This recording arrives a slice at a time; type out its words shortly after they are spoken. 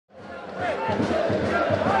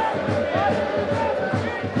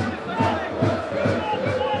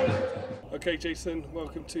Okay, Jason,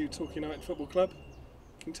 welcome to Talk United Football Club.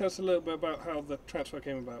 Can you tell us a little bit about how the transfer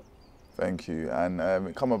came about? Thank you. And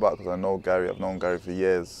it come about because I know Gary. I've known Gary for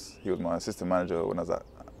years. He was my assistant manager when I was at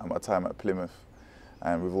my time at Plymouth,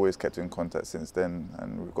 and we've always kept in contact since then.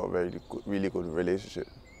 And we've got a really good relationship.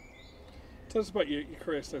 Tell us about your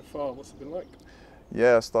career so far. What's it been like?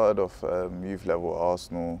 Yeah, I started off youth level at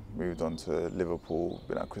Arsenal, moved on to Liverpool,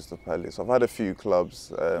 been at Crystal Palace. I've had a few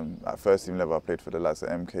clubs. At first team level, I played for the likes of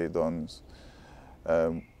MK Dons,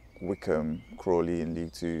 Wickham, Crawley in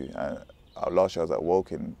League Two. Last year I was at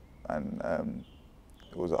Woking, and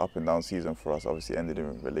it was an up and down season for us. Obviously ended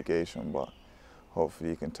in relegation, but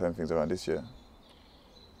hopefully you can turn things around this year.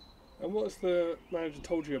 And what has the manager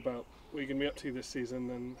told you about what you're going to be up to this season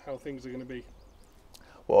and how things are going to be?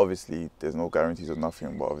 Well, obviously there's no guarantees of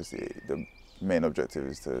nothing, but obviously the main objective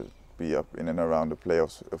is to be up in and around the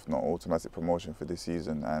playoffs, if not automatic promotion for this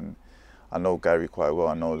season. And I know Gary quite well.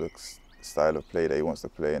 I know the style of play that he wants to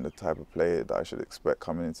play and the type of player that I should expect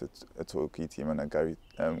coming into a Torquay team and a Gary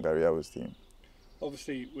Ellis team.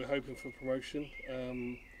 Obviously, we're hoping for promotion.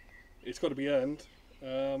 It's got to be earned.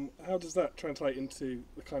 How does that translate into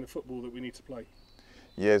the kind of football that we need to play?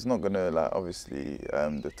 Yeah, it's not going to, obviously,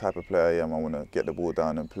 the type of player I am, I want to get the ball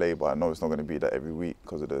down and play, but I know it's not going to be that every week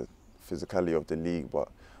because of the physicality of the league. But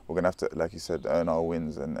we're going to have to, like you said, earn our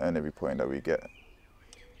wins and earn every point that we get.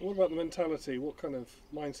 What about the mentality? What kind of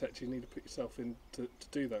mindset do you need to put yourself in to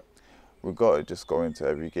do that? We've got to just go into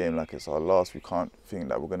every game like it's our last. We can't think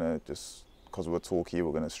that we're going to just, because we're Torquay,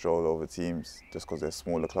 we're going to stroll over teams just because they're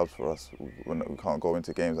smaller clubs for us. We can't go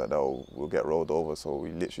into games like that or we'll get rolled over. So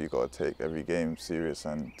we literally got to take every game serious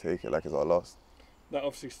and take it like it's our last. That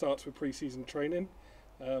obviously starts with pre-season training.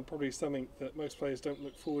 Probably something that most players don't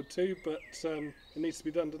look forward to, but it needs to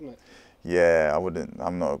be done, doesn't it? Yeah,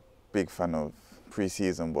 I'm not a big fan of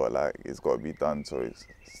pre-season, but it's got to be done. So it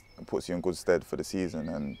puts you in good stead for the season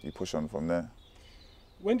and you push on from there.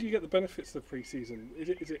 When do you get the benefits of pre-season?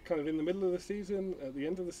 Is it kind of in the middle of the season, at the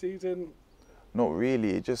end of the season? Not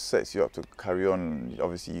really. It just sets you up to carry on.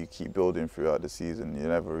 Obviously, you keep building throughout the season. You're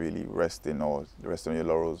never really resting or resting on your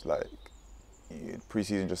laurels.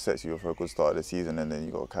 Pre-season just sets you up for a good start of the season, and then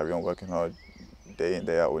you got to carry on working hard day in,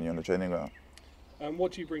 day out when you're on the training ground. And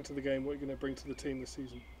what do you bring to the game? What are you going to bring to the team this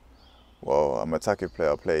season? Well, I'm an attacking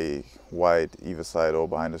player. I play wide, either side or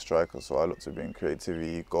behind the striker, so I look to bring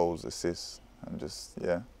creativity, goals, assists. And just,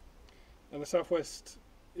 yeah. And the Southwest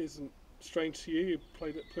isn't strange to you? You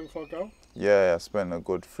played at Plymouth Argyle? Yeah, I spent a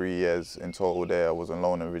good 3 years in total there. I was on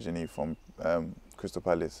loan originally from Crystal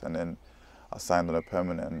Palace, and then I signed on a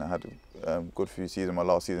permanent and I had a good few seasons. My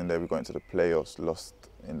last season there, we got into the playoffs, lost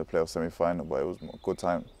in the playoff semi-final, but it was a good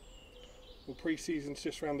time. Well, pre-season's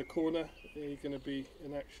just around the corner. You're going to be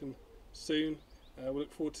in action soon. We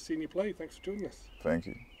look forward to seeing you play. Thanks for joining us. Thank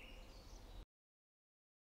you.